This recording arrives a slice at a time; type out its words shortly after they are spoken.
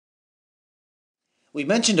We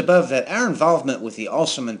mentioned above that our involvement with the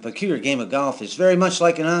awesome and peculiar game of golf is very much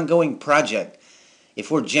like an ongoing project. If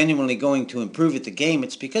we're genuinely going to improve at the game,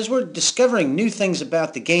 it's because we're discovering new things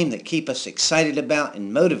about the game that keep us excited about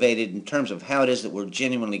and motivated in terms of how it is that we're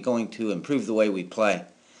genuinely going to improve the way we play.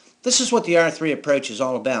 This is what the R3 approach is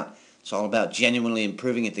all about. It's all about genuinely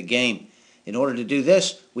improving at the game. In order to do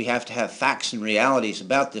this, we have to have facts and realities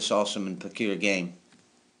about this awesome and peculiar game.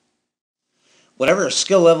 Whatever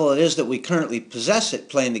skill level it is that we currently possess at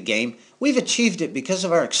playing the game, we've achieved it because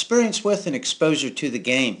of our experience with and exposure to the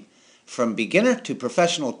game. From beginner to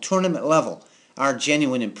professional tournament level, our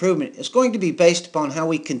genuine improvement is going to be based upon how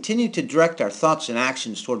we continue to direct our thoughts and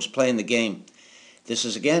actions towards playing the game. This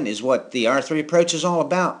is what the R3 approach is all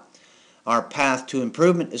about. Our path to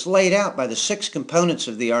improvement is laid out by the 6 components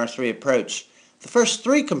of the R3 approach. The first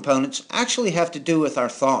 3 components actually have to do with our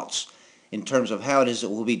thoughts, in terms of how it is that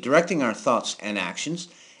we'll be directing our thoughts and actions,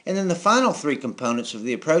 and then the final 3 components of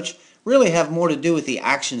the approach really have more to do with the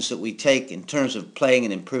actions that we take in terms of playing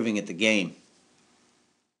and improving at the game.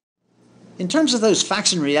 In terms of those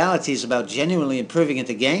facts and realities about genuinely improving at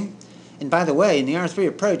the game, and by the way, in the R3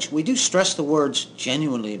 approach, we do stress the words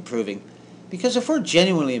genuinely improving, because if we're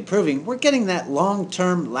genuinely improving, we're getting that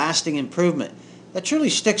long-term, lasting improvement that truly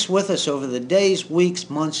sticks with us over the days, weeks,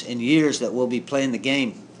 months, and years that we'll be playing the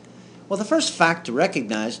game. Well, the first fact to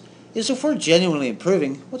recognize is if we're genuinely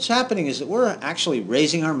improving, what's happening is that we're actually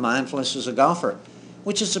raising our mindfulness as a golfer,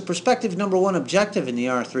 which is the perspective number 1 objective in the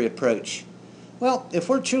R3 approach. Well, if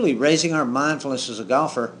we're truly raising our mindfulness as a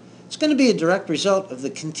golfer, it's going to be a direct result of the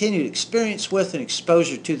continued experience with and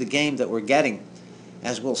exposure to the game that we're getting.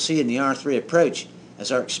 As we'll see in the R3 approach,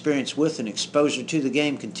 as our experience with and exposure to the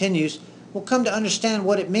game continues, we'll come to understand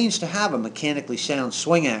what it means to have a mechanically sound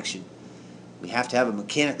swing action. We have to have a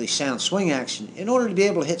mechanically sound swing action in order to be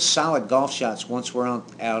able to hit solid golf shots once we're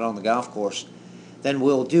out on the golf course. Then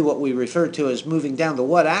we'll do what we refer to as moving down the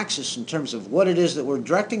what axis in terms of what it is that we're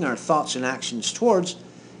directing our thoughts and actions towards,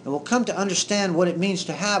 and we'll come to understand what it means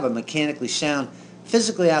to have a mechanically sound,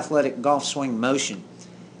 physically athletic golf swing motion.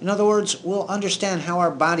 In other words, we'll understand how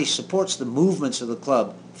our body supports the movements of the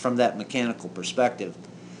club from that mechanical perspective.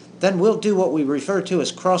 Then we'll do what we refer to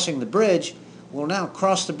as crossing the bridge. We'll now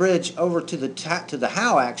cross the bridge over to the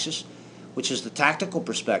how axis, which is the tactical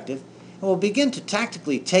perspective, and we'll begin to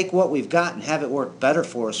tactically take what we've got and have it work better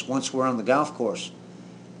for us once we're on the golf course.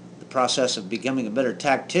 The process of becoming a better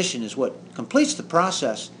tactician is what completes the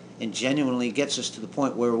process and genuinely gets us to the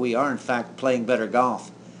point where we are in fact playing better golf.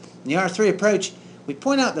 In the R3 approach, we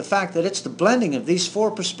point out the fact that it's the blending of these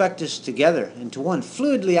 4 perspectives together into one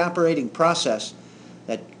fluidly operating process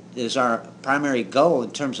that is our primary goal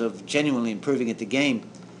in terms of genuinely improving at the game.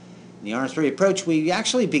 In the R3 approach, we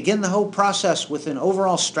actually begin the whole process with an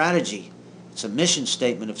overall strategy. It's a mission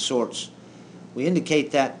statement of sorts. We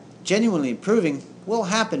indicate that genuinely improving will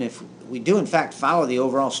happen if we do in fact follow the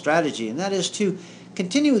overall strategy, and that is to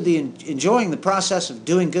continue enjoying the process of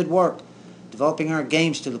doing good work, developing our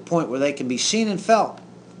games to the point where they can be seen and felt,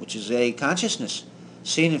 which is a consciousness,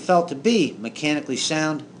 seen and felt to be mechanically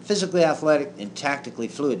sound, physically athletic, and tactically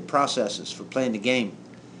fluid processes for playing the game.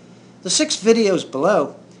 The 6 videos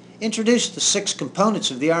below introduce the 6 components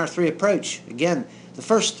of the R3 approach. Again, the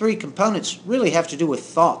first 3 components really have to do with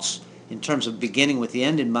thoughts in terms of beginning with the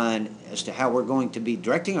end in mind as to how we're going to be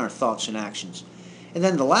directing our thoughts and actions. And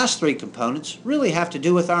then the last 3 components really have to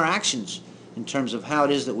do with our actions in terms of how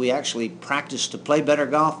it is that we actually practice to play better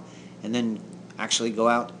golf and then actually go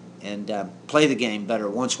out and play the game better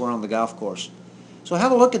once we're on the golf course. So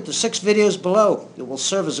have a look at the 6 videos below. It will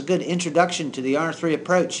serve as a good introduction to the R3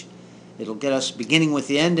 approach. It'll get us beginning with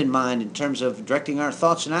the end in mind in terms of directing our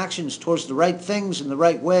thoughts and actions towards the right things in the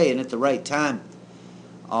right way and at the right time.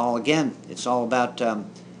 Again, it's all about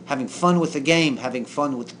having fun with the game, having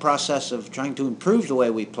fun with the process of trying to improve the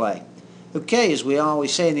way we play. Okay, as we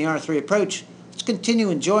always say in the R3 approach, let's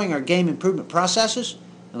continue enjoying our game improvement processes,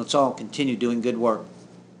 and let's all continue doing good work.